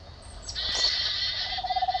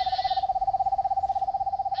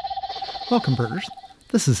Welcome, birders.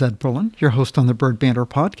 This is Ed Pullen, your host on the Bird Banter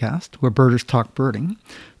podcast, where birders talk birding.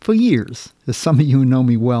 For years, as some of you who know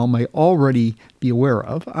me well may already be aware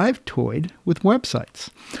of, I've toyed with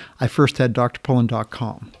websites. I first had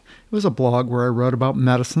drpullen.com. It was a blog where I wrote about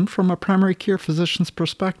medicine from a primary care physician's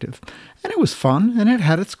perspective. And it was fun, and it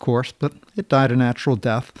had its course, but it died a natural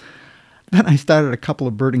death. Then I started a couple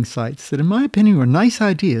of birding sites that, in my opinion, were nice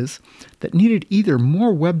ideas that needed either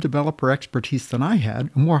more web developer expertise than I had,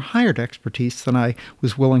 or more hired expertise than I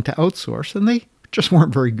was willing to outsource, and they just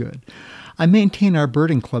weren't very good. I maintain our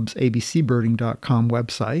birding club's abcbirding.com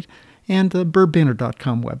website and the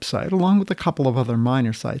birdbanter.com website, along with a couple of other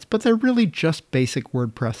minor sites, but they're really just basic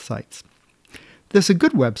WordPress sites. There's a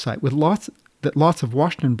good website with lots of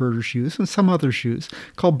Washington birders use and some others use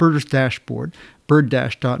called Birders Dashboard,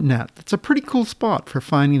 bird-net. That's a pretty cool spot for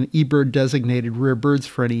finding the eBird designated rare birds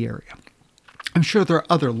for any area. I'm sure there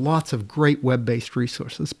are lots of great web-based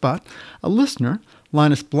resources, but a listener,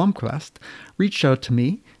 Linus Blomqvist, reached out to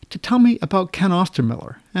me to tell me about Ken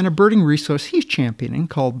Ostermiller and a birding resource he's championing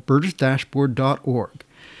called birdersdashboard.org.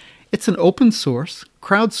 It's an open-source,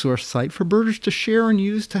 crowdsourced site for birders to share and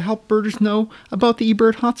use to help birders know about the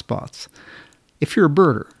eBird hotspots. If you're a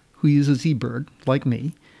birder who uses eBird, like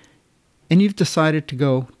me, and you've decided to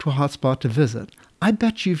go to a hotspot to visit, I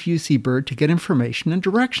bet you've used eBird to get information and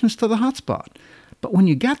directions to the hotspot. But when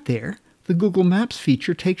you get there, the Google Maps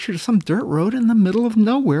feature takes you to some dirt road in the middle of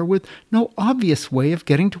nowhere with no obvious way of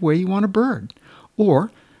getting to where you want a bird.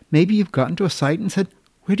 Or maybe you've gotten to a site and said,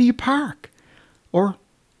 "Where do you park?" Or,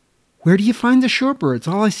 "Where do you find the shorebirds?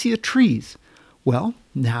 All I see are trees." Well,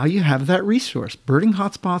 now you have that resource.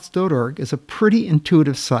 Birdinghotspots.org is a pretty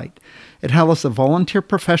intuitive site. It has a volunteer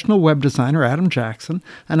professional web designer, Adam Jackson,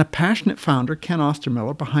 and a passionate founder, Ken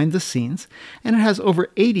Ostermiller, behind the scenes, and it has over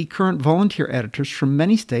 80 current volunteer editors from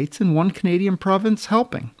many states and one Canadian province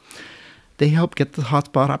helping. They help get the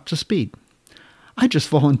hotspot up to speed. I just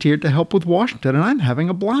volunteered to help with Washington, and I'm having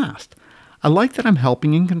a blast. I like that I'm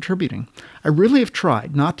helping and contributing. I really have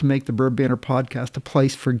tried not to make the Bird Banter podcast a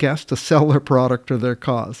place for guests to sell their product or their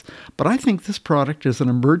cause, but I think this product is an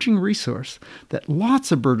emerging resource that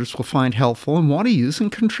lots of birders will find helpful and want to use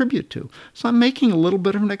and contribute to. So I'm making a little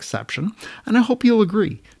bit of an exception, and I hope you'll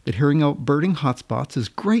agree that hearing about birding hotspots is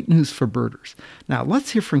great news for birders. Now let's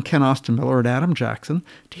hear from Ken Ostermiller and Adam Jackson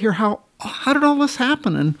to hear how did all this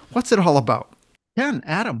happen and what's it all about. Ken,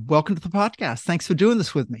 Adam, welcome to the podcast. Thanks for doing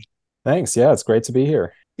this with me. Thanks. Yeah, it's great to be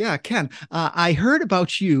here. Yeah, Ken, I heard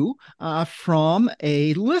about you from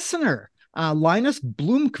a listener, Linus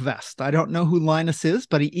Blomqvist. I don't know who Linus is,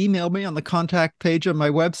 but he emailed me on the contact page on my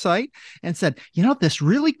website and said, this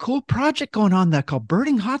really cool project going on there called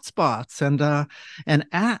Birding Hotspots. And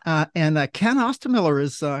Ken Ostermiller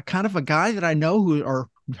is kind of a guy that I know who or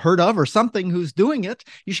heard of or something who's doing it.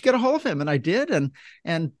 You should get a hold of him. And I did.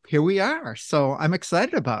 And here we are. So I'm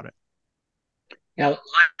excited about it. Now,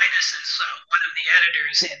 Linus is one of the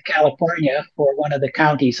editors in California for one of the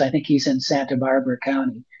counties. I think he's in Santa Barbara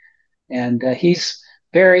County. And he's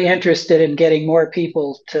very interested in getting more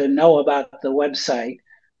people to know about the website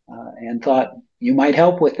and thought you might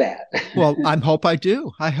help with that. Well, I hope I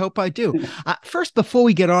do. First, before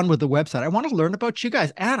we get on with the website, I want to learn about you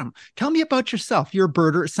guys. Adam, tell me about yourself. You're a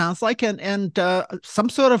birder, it sounds like, and some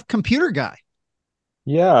sort of computer guy.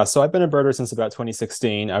 Yeah, so I've been a birder since about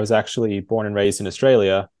 2016. I was actually born and raised in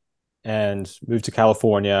Australia and moved to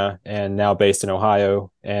California and now based in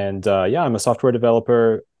Ohio. And I'm a software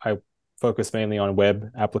developer. I focus mainly on web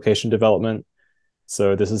application development.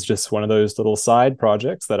 So this is just one of those little side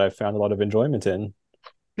projects that I've found a lot of enjoyment in.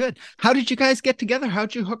 Good. How did you guys get together?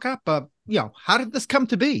 How'd you hook up? How did this come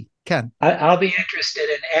to be, Ken? I'll be interested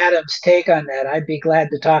in Adam's take on that. I'd be glad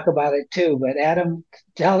to talk about it too. But Adam,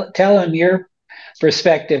 tell him your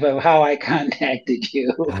perspective of how I contacted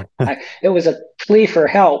you. It was a plea for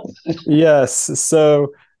help. Yes.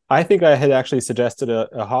 So I think I had actually suggested a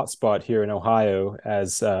hotspot here in Ohio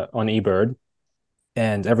as on eBird.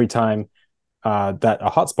 And every time that a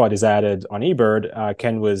hotspot is added on eBird,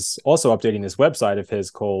 Ken was also updating this website of his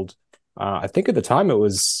called, I think at the time it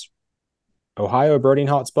was Ohio Birding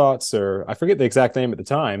Hotspots, or I forget the exact name at the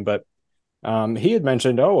time, but he had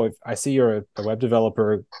mentioned, if I see you're a web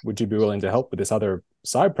developer, would you be willing to help with this other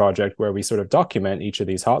side project where we sort of document each of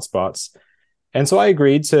these hotspots? And so I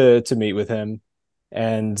agreed to meet with him.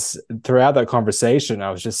 And throughout that conversation, I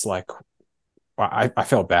was just like, I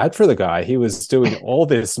felt bad for the guy. He was doing all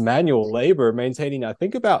this manual labor, maintaining, I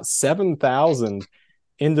think, about 7,000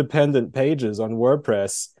 independent pages on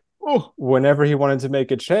WordPress. Whenever he wanted to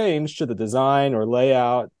make a change to the design or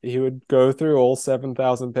layout, he would go through all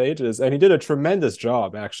 7,000 pages. And he did a tremendous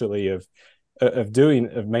job, actually, of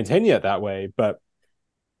of maintaining it that way. But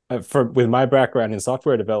with my background in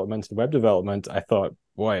software development and web development, I thought,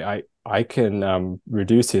 boy, I can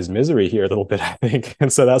reduce his misery here a little bit, I think.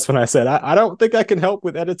 And so that's when I said, I don't think I can help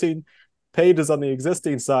with editing pages on the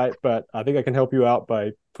existing site, but I think I can help you out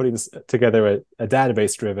by putting together a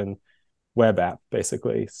database driven web app,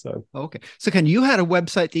 basically. So okay, so Ken, you had a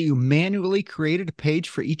website that you manually created a page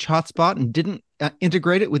for each hotspot and didn't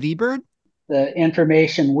integrate it with eBird? The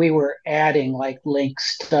information we were adding, like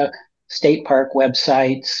links to state park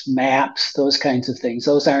websites, maps, those kinds of things,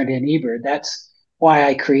 those aren't in eBird. That's why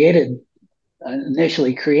I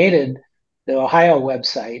initially created the Ohio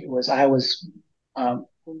website. Was I was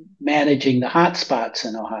managing the hotspots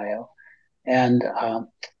in Ohio, and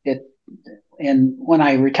it. And when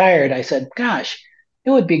I retired, I said, "Gosh,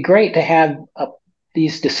 it would be great to have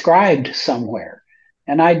these described somewhere."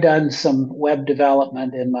 And I'd done some web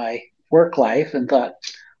development in my work life, and thought,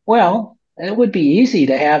 well, it would be easy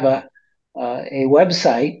to have a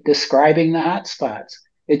website describing the hotspots.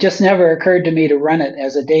 It just never occurred to me to run it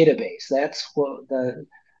as a database. That's what the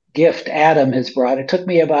gift Adam has brought. It took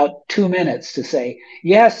me about 2 minutes to say,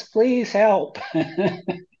 yes, please help.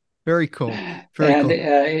 Very cool. Very And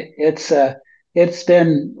cool. It's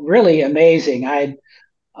been really amazing. I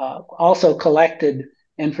also collected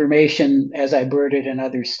information as I birded in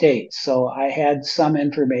other states. So I had some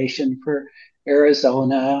information for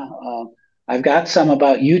Arizona. I've got some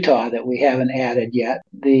about Utah that we haven't added yet.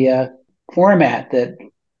 The format that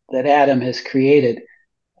Adam has created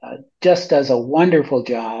just does a wonderful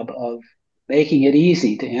job of making it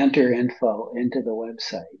easy to enter info into the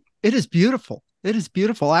website. It is beautiful. It is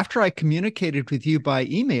beautiful. After I communicated with you by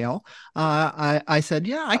email, I said,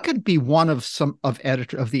 "Yeah, I could be one of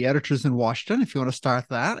the editors in Washington if you want to start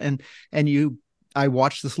that." And I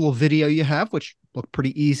watched this little video you have, which looked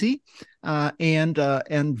pretty easy, and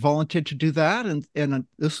volunteered to do that. And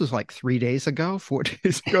this was like 3 days ago, 4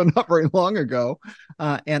 days ago, not very long ago.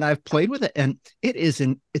 And I've played with it, and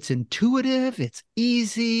it's intuitive, it's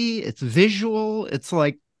easy, it's visual, it's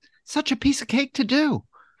like such a piece of cake to do.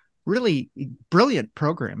 Really brilliant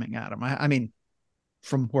programming, Adam. I mean,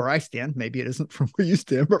 from where I stand, maybe it isn't from where you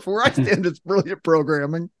stand, but from where I stand, it's brilliant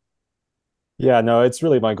programming. yeah, no, it's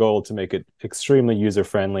really my goal to make it extremely user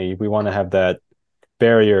friendly. We want to have that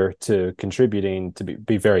barrier to contributing to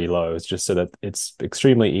be very low. It's just so that it's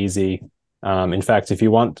extremely easy. In fact, if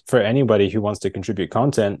you want, for anybody who wants to contribute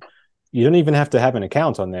content, you don't even have to have an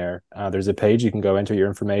account on there. There's a page you can go enter your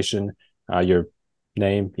information, your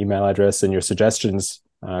name, email address, and your suggestions,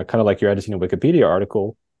 kind of like you're editing a Wikipedia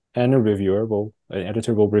article, and an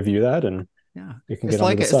editor will review that, and Yeah, you can get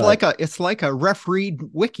onto the site. it's like a refereed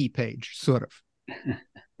wiki page, sort of.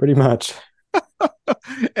 Pretty much.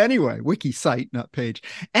 Anyway, wiki site, not page.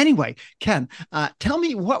 Anyway, Ken, tell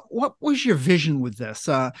me what was your vision with this?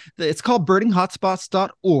 It's called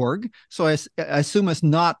birdinghotspots.org, so I assume it's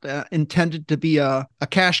not intended to be a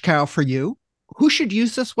cash cow for you. Who should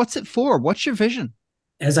use this? What's it for? What's your vision?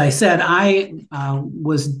 As I said, I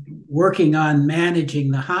was working on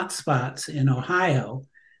managing the hotspots in Ohio.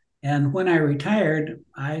 And when I retired,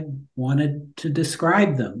 I wanted to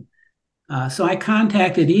describe them. So I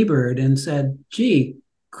contacted eBird and said, gee,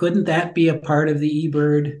 couldn't that be a part of the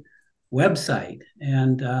eBird website?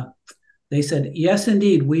 And they said, yes,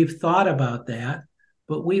 indeed, we've thought about that,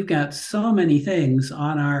 but we've got so many things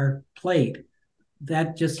on our plate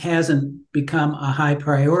that just hasn't become a high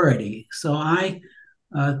priority. So I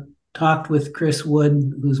talked with Chris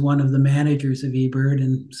Wood, who's one of the managers of eBird,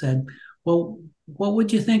 and said, well, what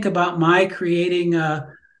would you think about my creating a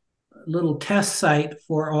little test site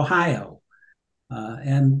for Ohio?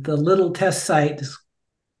 And the little test site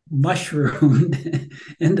mushroomed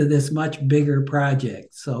into this much bigger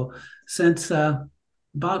project. So since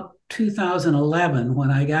about 2011,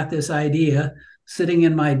 when I got this idea, sitting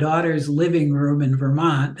in my daughter's living room in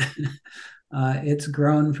Vermont, it's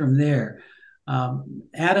grown from there.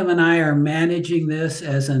 Adam and I are managing this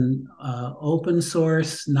as an open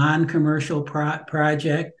source, non-commercial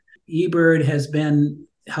project. eBird has been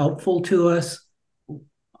helpful to us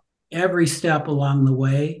every step along the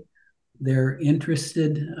way. They're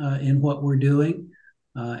interested in what we're doing.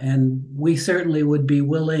 And we certainly would be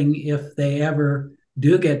willing, if they ever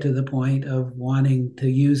do get to the point of wanting to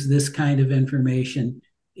use this kind of information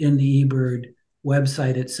in the eBird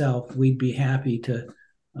website itself, we'd be happy to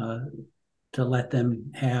let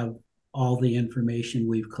them have all the information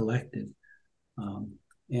we've collected.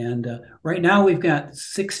 And right now we've got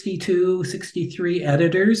 63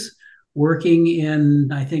 editors working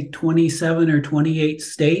in, I think, 27 or 28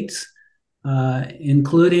 states,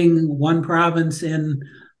 including one province in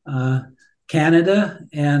Canada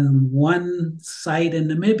and one site in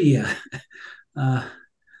Namibia.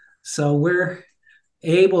 So we're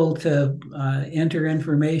able to enter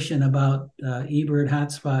information about eBird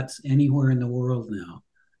hotspots anywhere in the world now.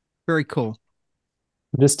 Very cool.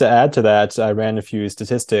 Just to add to that, I ran a few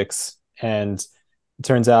statistics, and it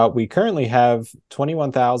turns out we currently have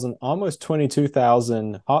 21,000, almost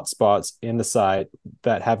 22,000 hotspots in the site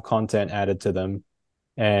that have content added to them,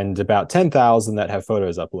 and about 10,000 that have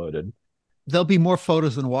photos uploaded. There'll be more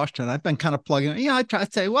photos in Washington. I've been kind of plugging. I try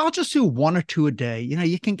to say, well, I'll just do 1 or 2 a day.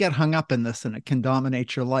 You can get hung up in this and it can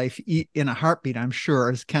dominate your life in a heartbeat, I'm sure,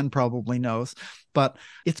 as Ken probably knows. But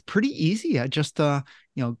it's pretty easy. I just, go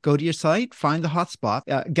to your site, find the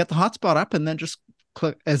hotspot, get the hotspot up, and then just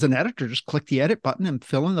click, as an editor, just click the edit button and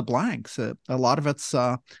fill in the blanks. A lot of it's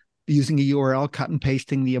using a URL, cut and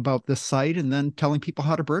pasting the about this site, and then telling people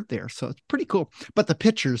how to bird there. So it's pretty cool. But the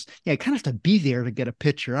pictures, you kind of have to be there to get a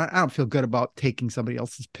picture. I don't feel good about taking somebody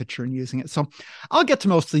else's picture and using it. So I'll get to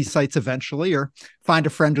most of these sites eventually, or find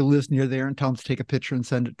a friend who lives near there and tell them to take a picture and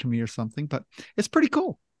send it to me or something. But it's pretty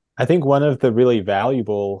cool. I think one of the really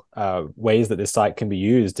valuable ways that this site can be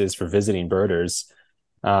used is for visiting birders,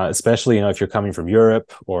 especially if you're coming from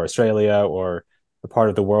Europe or Australia or a part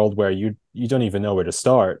of the world where you don't even know where to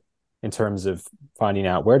start in terms of finding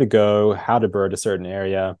out where to go, how to bird a certain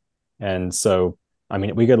area. And so,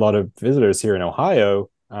 we get a lot of visitors here in Ohio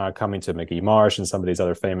coming to McGee Marsh and some of these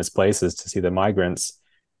other famous places to see the migrants.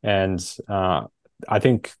 And I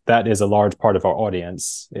think that is a large part of our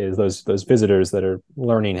audience, is those visitors that are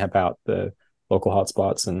learning about the local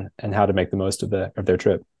hotspots and how to make the most of their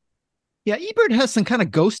trip. Yeah, eBird has some kind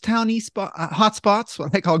of ghost town hotspots,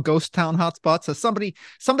 what they call ghost town hotspots. So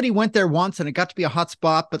somebody went there once and it got to be a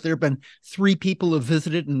hotspot, but there have been 3 people who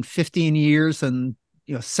visited in 15 years and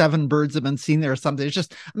 7 birds have been seen there or something. It's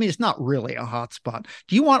just, it's not really a hotspot.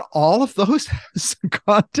 Do you want all of those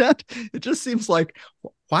content? It just seems like,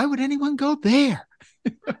 why would anyone go there?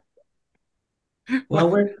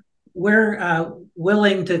 Well, we're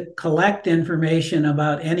willing to collect information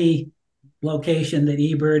about any location that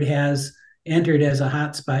eBird has entered as a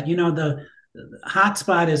hotspot. The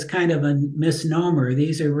hotspot is kind of a misnomer.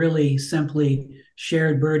 These are really simply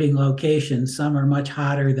shared birding locations. Some are much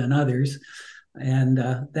hotter than others, and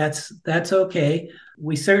that's okay.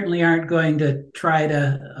 We certainly aren't going to try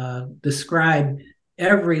to describe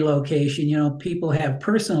every location. People have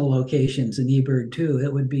personal locations in eBird too.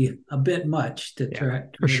 It would be a bit much to try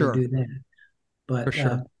to do that. But for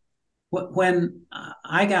sure. When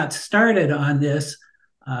I got started on this,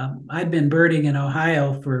 I'd been birding in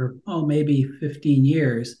Ohio for, maybe 15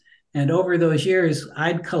 years. And over those years,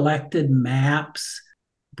 I'd collected maps,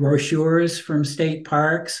 brochures from state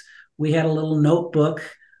parks. We had a little notebook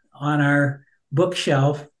on our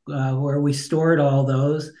bookshelf where we stored all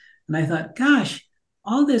those. And I thought, gosh,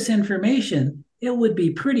 all this information, it would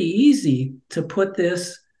be pretty easy to put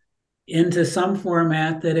this into some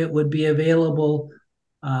format that it would be available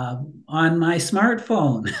on my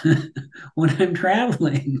smartphone when I'm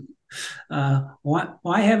traveling.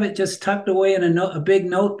 Why have it just tucked away in a big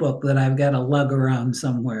notebook that I've got to lug around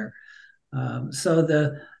somewhere? So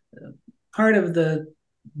the part of the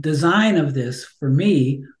design of this for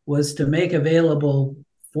me was to make available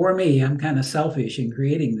for me, I'm kind of selfish in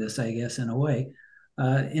creating this, I guess, in a way,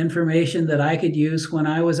 information that I could use when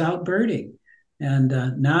I was out birding.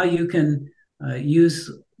 And now you can use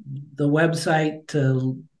the website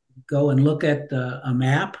to go and look at a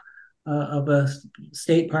map of a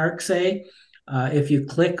state park, say. If you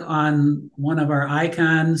click on one of our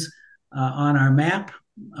icons on our map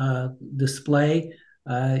display,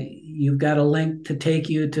 you've got a link to take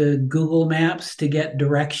you to Google Maps to get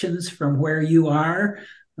directions from where you are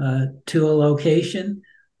to a location.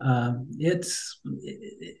 It's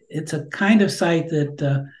a kind of site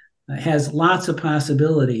that has lots of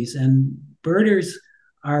possibilities, and birders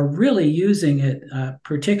are really using it,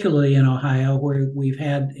 particularly in Ohio, where we've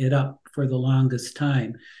had it up for the longest time.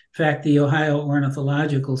 In fact, the Ohio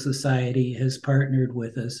Ornithological Society has partnered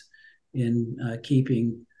with us in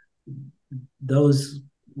keeping those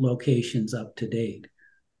locations up to date.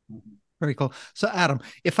 Very cool. So Adam,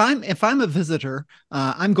 if I'm a visitor,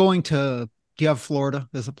 I'm going to, do you have Florida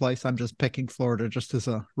as a place? I'm just picking Florida just as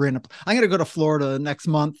a random. I'm going to go to Florida next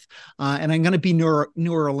month, and I'm going to be near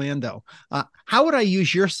Orlando. How would I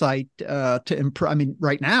use your site to improve?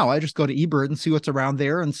 Right now, I just go to eBird and see what's around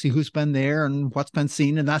there and see who's been there and what's been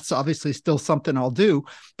seen, and that's obviously still something I'll do.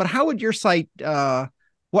 But how would your site?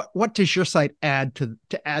 What does your site add to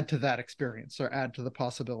that experience or add to the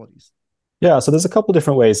possibilities? Yeah, so there's a couple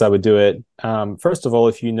different ways I would do it. First of all,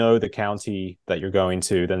 if you know the county that you're going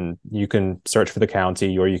to, then you can search for the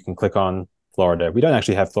county, or you can click on Florida. We don't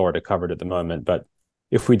actually have Florida covered at the moment, but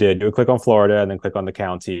if we did, you would click on Florida and then click on the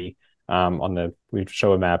county. We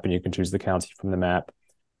show a map and you can choose the county from the map.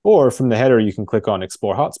 Or from the header, you can click on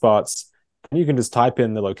Explore Hotspots, and you can just type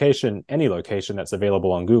in the location, any location that's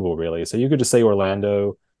available on Google, really. So you could just say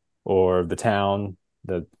Orlando or the town,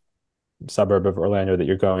 the suburb of Orlando that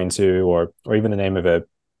you're going to, or even the name of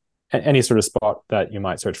any sort of spot that you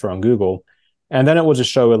might search for on Google. And then it will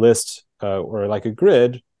just show a list or like a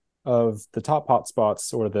grid of the top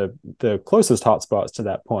hotspots or the closest hotspots to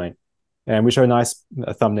that point. And we show nice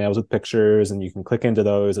thumbnails with pictures, and you can click into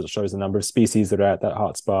those. It shows the number of species that are at that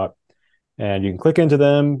hotspot. And you can click into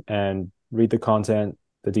them and read the content,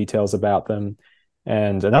 the details about them.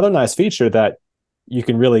 And another nice feature that you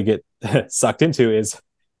can really get sucked into is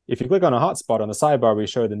if you click on a hotspot on the sidebar, we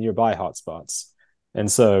show the nearby hotspots. And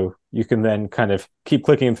so you can then kind of keep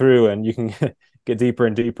clicking through and you can get deeper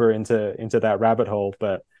and deeper into that rabbit hole.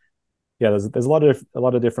 But yeah, there's a lot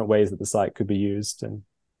of different ways that the site could be used. And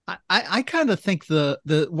I kind of think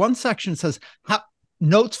the one section says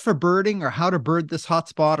notes for birding or how to bird this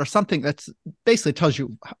hotspot or something that's basically tells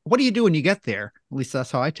you what do you do when you get there. At least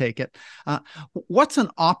that's how I take it. What's an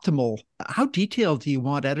optimal? How detailed do you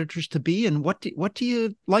want editors to be, and what do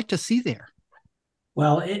you like to see there?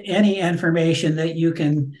 Well, any information that you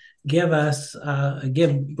can give us,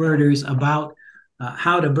 give birders about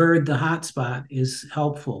how to bird the hotspot is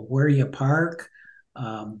helpful. Where you park,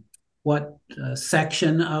 what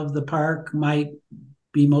section of the park might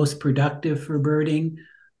be most productive for birding,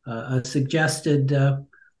 a suggested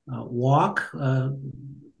walk,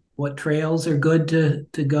 what trails are good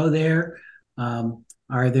to go there.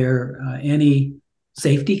 Are there any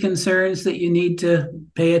safety concerns that you need to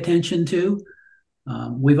pay attention to?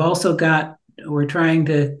 We're trying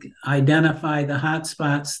to identify the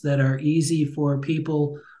hotspots that are easy for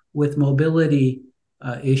people with mobility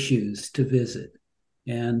issues to visit.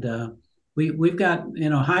 And we've got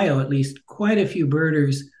in Ohio at least quite a few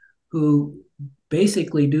birders who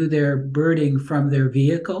basically do their birding from their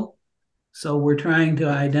vehicle. So we're trying to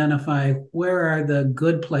identify where are the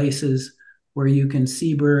good places where you can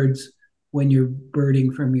see birds when you're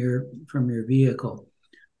birding from your vehicle.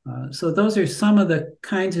 So those are some of the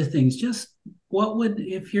kinds of things. Just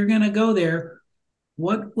if you're going to go there,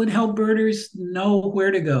 what would help birders know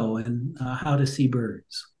where to go and how to see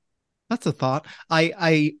birds? That's a thought.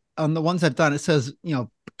 I on the ones I've done, it says,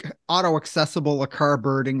 auto accessible or car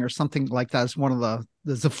birding or something like that is one of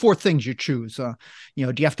there's the four things you choose. Do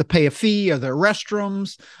you have to pay a fee? Are there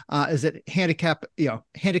restrooms? Is it handicap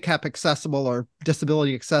accessible or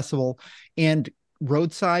disability accessible? And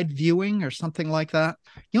roadside viewing or something like that.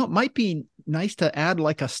 It might be nice to add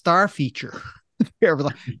like a star feature.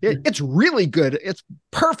 It's really good. It's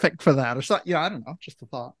perfect for that. Or something. I don't know. Just a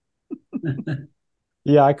thought.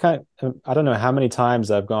 Yeah, I don't know how many times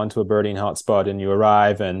I've gone to a birding hotspot and you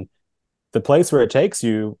arrive and the place where it takes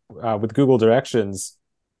you with Google directions,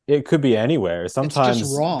 it could be anywhere. Sometimes it's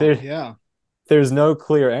just wrong. There's no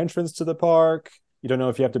clear entrance to the park. You don't know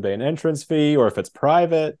if you have to pay an entrance fee or if it's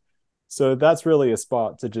private. So that's really a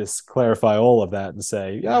spot to just clarify all of that and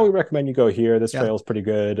say, we recommend you go here. This trail is pretty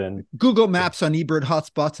good. And Google Maps on eBird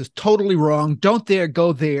hotspots is totally wrong. Don't dare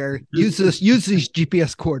go there. Use these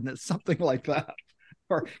GPS coordinates, something like that.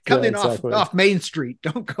 Or come in off Main Street.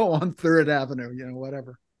 Don't go on 3rd Avenue,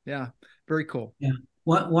 whatever. Yeah, very cool. Yeah.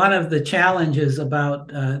 One of the challenges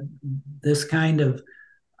about this kind of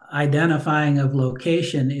identifying of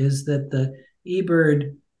location is that the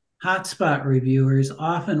eBird hotspot reviewers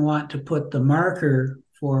often want to put the marker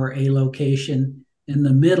for a location in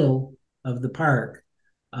the middle of the park,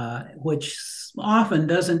 which often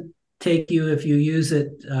doesn't take you, if you use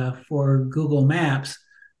it for Google Maps,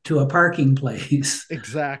 to a parking place.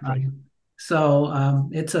 Exactly. So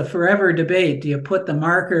it's a forever debate. Do you put the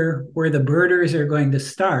marker where the birders are going to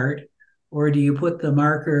start, or do you put the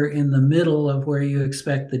marker in the middle of where you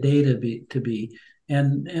expect the data to be?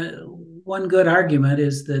 And one good argument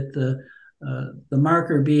is that the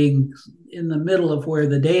marker being in the middle of where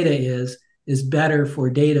the data is better for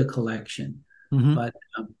data collection. Mm-hmm. But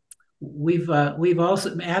we've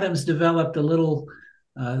also, Adam's developed a little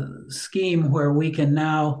scheme where we can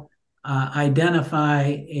now identify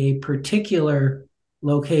a particular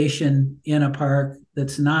location in a park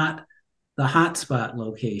that's not the hotspot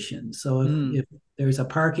location. So if there's a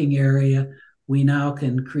parking area, we now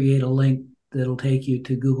can create a link that'll take you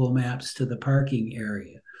to Google Maps to the parking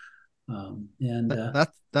area.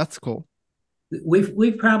 That's cool.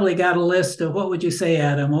 We've probably got a list of, what would you say,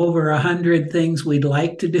 Adam, over 100 things we'd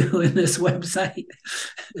like to do in this website.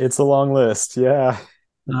 It's a long list, yeah.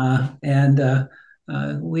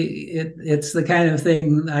 it's the kind of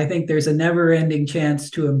thing, I think there's a never-ending chance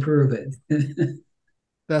to improve it.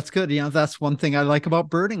 That's good. That's one thing I like about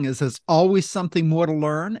birding is there's always something more to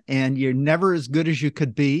learn, and you're never as good as you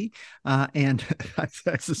could be. And I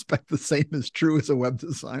suspect the same is true as a web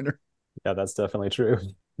designer. Yeah, that's definitely true.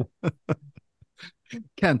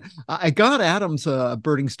 Ken, I got Adam's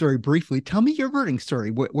birding story briefly. Tell me your birding story.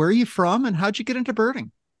 Where are you from, and how'd you get into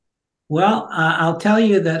birding? Well, I'll tell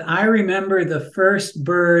you that I remember the first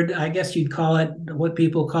bird, I guess you'd call it what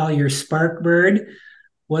people call your spark bird,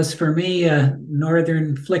 was for me a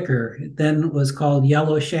northern flicker. It then was called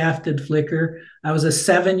yellow shafted flicker. I was a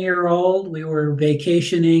 7-year-old. We were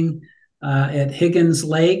vacationing at Higgins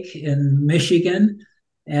Lake in Michigan,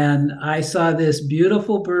 and I saw this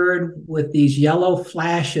beautiful bird with these yellow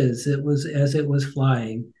flashes. It was as it was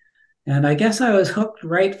flying, and I guess I was hooked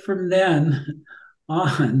right from then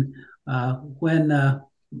on. When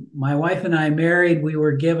my wife and I married, we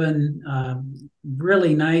were given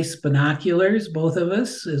really nice binoculars, both of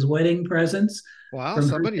us, as wedding presents Wow, from her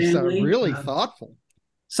somebody's family. really thoughtful.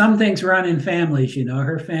 Some things run in families, you know.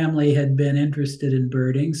 Her family had been interested in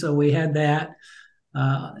birding, so we had that.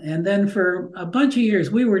 And then for a bunch of years,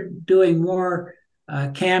 we were doing more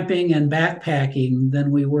camping and backpacking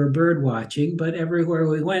than we were bird watching. But everywhere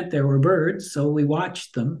we went, there were birds, so we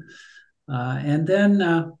watched them. And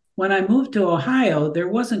then when I moved to Ohio, there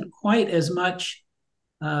wasn't quite as much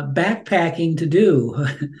backpacking to do.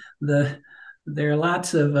 There are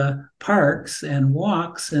lots of parks and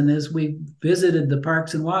walks, and as we visited the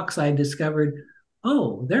parks and walks, I discovered,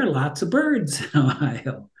 oh, there are lots of birds in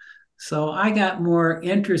Ohio. So I got more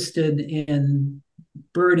interested in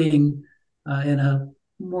birding in a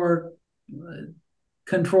more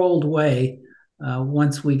controlled way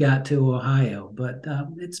once we got to Ohio. But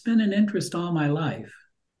it's been an interest all my life.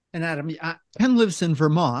 And Adam, Ken lives in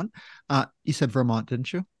Vermont. You said Vermont,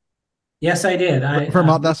 didn't you? Yes, I did.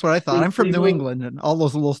 Vermont, that's what I thought. I'm from New moved, England, and all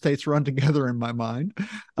those little states run together in my mind.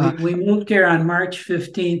 We moved here on March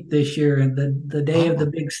 15th this year, and the day of the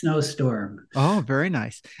big snowstorm. Oh, very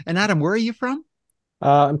nice. And Adam, where are you from?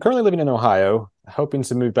 I'm currently living in Ohio, hoping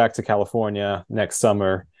to move back to California next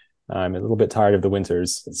summer. I'm a little bit tired of the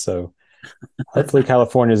winters, so hopefully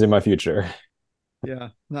California is in my future. Yeah,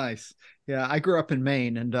 nice. Yeah, I grew up in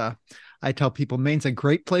Maine, and I tell people Maine's a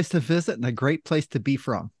great place to visit and a great place to be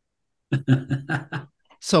from.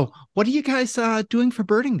 So what are you guys doing for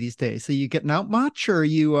birding these days? Are you getting out much, or are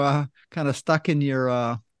you kind of stuck in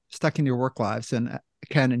your work lives and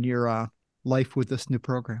Ken in your life with this new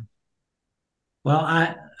program?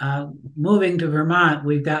 Well, moving to Vermont,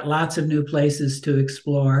 we've got lots of new places to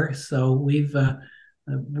explore. So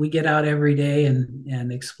we get out every day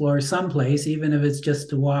and explore someplace, even if it's just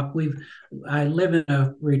to walk. I live in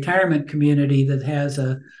a retirement community that has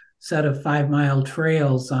a set of 5-mile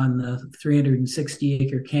trails on the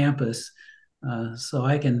 360-acre campus. So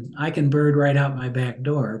I can bird right out my back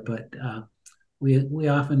door, but we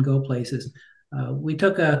often go places. We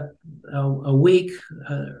took a week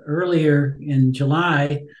earlier in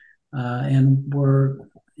July and we're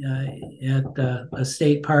at a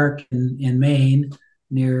state park in Maine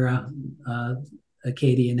near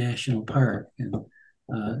Acadia National Park, and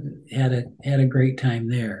had a great time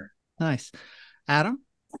there. Nice. Adam?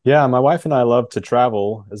 Yeah, my wife and I love to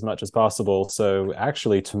travel as much as possible. So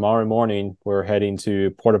actually, tomorrow morning, we're heading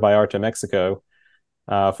to Puerto Vallarta, Mexico,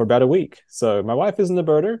 for about a week. So my wife isn't a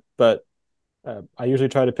birder, but I usually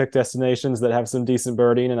try to pick destinations that have some decent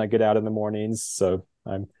birding, and I get out in the mornings. So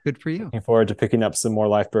I'm good for you. Looking forward to picking up some more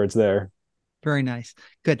live birds there. Very nice.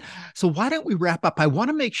 Good. So why don't we wrap up? I want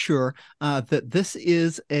to make sure that this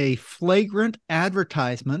is a flagrant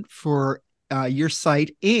advertisement for your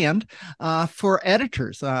site and for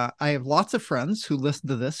editors. I have lots of friends who listen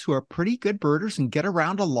to this who are pretty good birders and get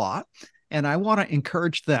around a lot. And I want to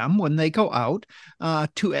encourage them when they go out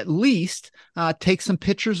to at least take some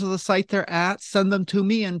pictures of the site they're at, send them to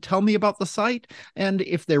me and tell me about the site. And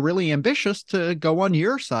if they're really ambitious, to go on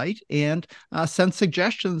your site and send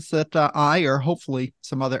suggestions that I, or hopefully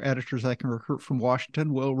some other editors I can recruit from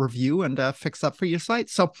Washington, will review and fix up for your site.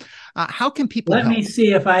 So how can people Let help? me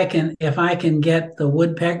see if I can get the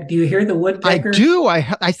woodpecker. Do you hear the woodpecker? I do.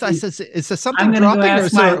 I said, is there something I'm dropping? Go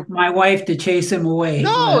ask or my wife to chase him away.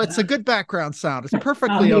 No, it's a good background sound. It's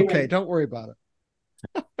perfectly okay. Don't worry about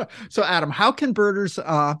it. So, Adam, how can birders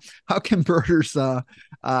help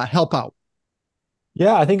out?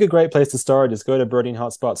 Yeah, I think a great place to start is go to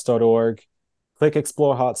birdinghotspots.org, click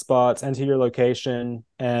Explore Hotspots, enter your location,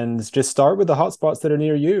 and just start with the hotspots that are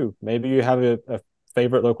near you. Maybe you have a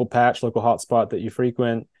favorite local patch, local hotspot that you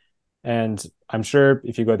frequent. And I'm sure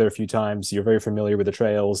if you go there a few times, you're very familiar with the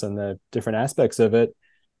trails and the different aspects of it.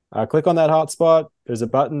 Click on that hotspot. There's a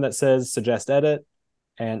button that says suggest edit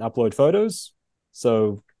and upload photos.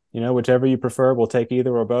 So, whichever you prefer, we'll take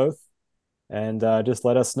either or both. And just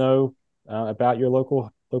let us know about your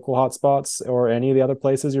local hotspots or any of the other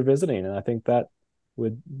places you're visiting. And I think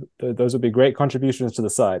those would be great contributions to the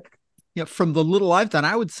site. Yeah, from the little I've done,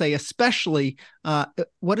 I would say especially,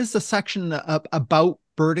 what is the section about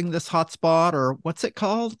birding this hotspot, or what's it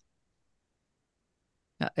called?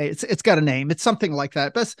 It's got a name. It's something like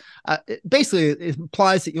that. But basically, it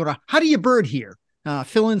implies that how do you bird here?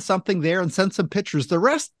 Fill in something there and send some pictures. The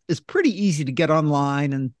rest is pretty easy to get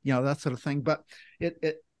online and that sort of thing. But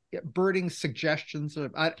birding suggestions,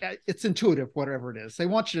 it's intuitive, whatever it is. They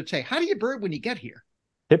want you to say, how do you bird when you get here?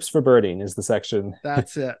 Tips for birding is the section.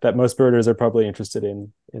 That's it. That most birders are probably interested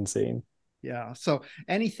in seeing. Yeah. So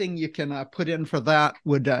anything you can put in for that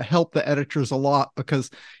would help the editors a lot, because,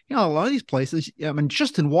 a lot of these places, I mean,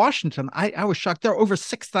 just in Washington, I was shocked. There are over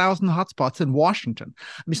 6,000 hotspots in Washington.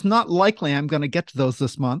 I mean, it's not likely I'm going to get to those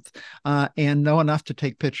this month and know enough to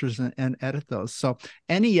take pictures and edit those. So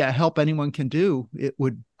any help anyone can do, it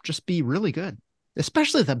would just be really good,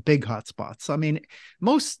 especially the big hotspots. I mean,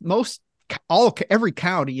 every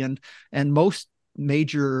county and most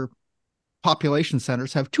major population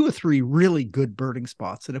centers have 2 or 3 really good birding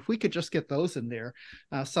spots. And if we could just get those in there,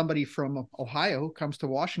 somebody from Ohio comes to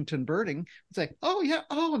Washington birding and say, oh yeah,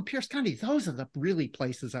 in Pierce County, those are the really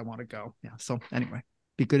places I want to go. Yeah. So anyway,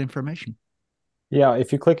 be good information. Yeah,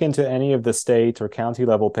 if you click into any of the state or county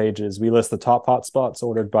level pages, we list the top hotspots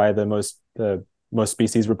ordered by the most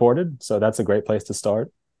species reported. So that's a great place to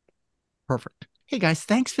start. Perfect. Hey guys,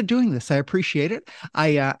 thanks for doing this. I appreciate it.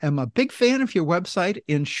 I am a big fan of your website.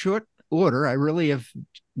 In short order, I really have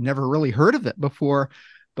never really heard of it before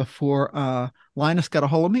Linus got a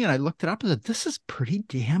hold of me, and I looked it up and said, this is pretty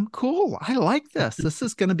damn cool. I like this. This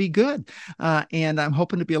is going to be good. And I'm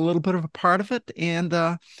hoping to be a little bit of a part of it. And,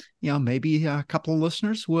 maybe a couple of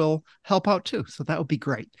listeners will help out too. So that would be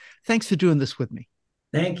great. Thanks for doing this with me.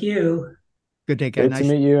 Thank you. Good day, guys. Great to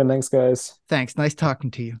meet you, and thanks, guys. Thanks. Nice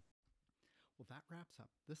talking to you. Well, that wraps up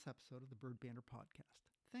this episode of the Bird Banter podcast.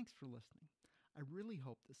 Thanks for listening. I really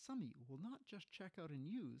hope that some of you will not just check out and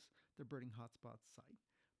use the Birding Hotspots site,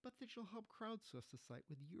 but that you'll help crowdsource the site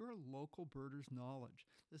with your local birders' knowledge.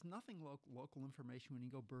 There's nothing local information when you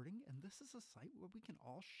go birding, and this is a site where we can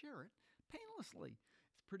all share it painlessly.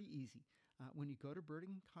 It's pretty easy. When you go to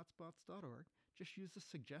birdinghotspots.org, just use the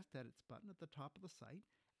Suggest Edits button at the top of the site.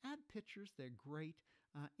 Add pictures, they're great,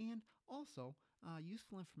 and also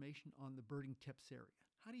useful information on the birding tips area.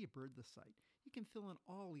 How do you bird the site? You can fill in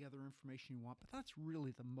all the other information you want, but that's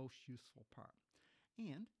really the most useful part.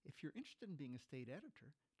 And if you're interested in being a state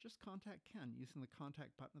editor, just contact Ken using the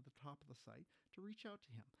contact button at the top of the site to reach out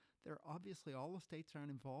to him. Obviously all the states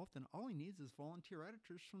aren't involved, and all he needs is volunteer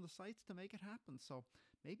editors from the sites to make it happen. So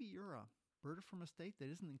maybe you're a birder from a state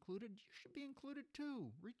that isn't included. You should be included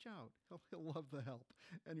too. Reach out. He'll love the help.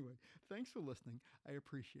 Anyway, thanks for listening. I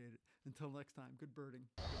appreciate it. Until next time, good birding.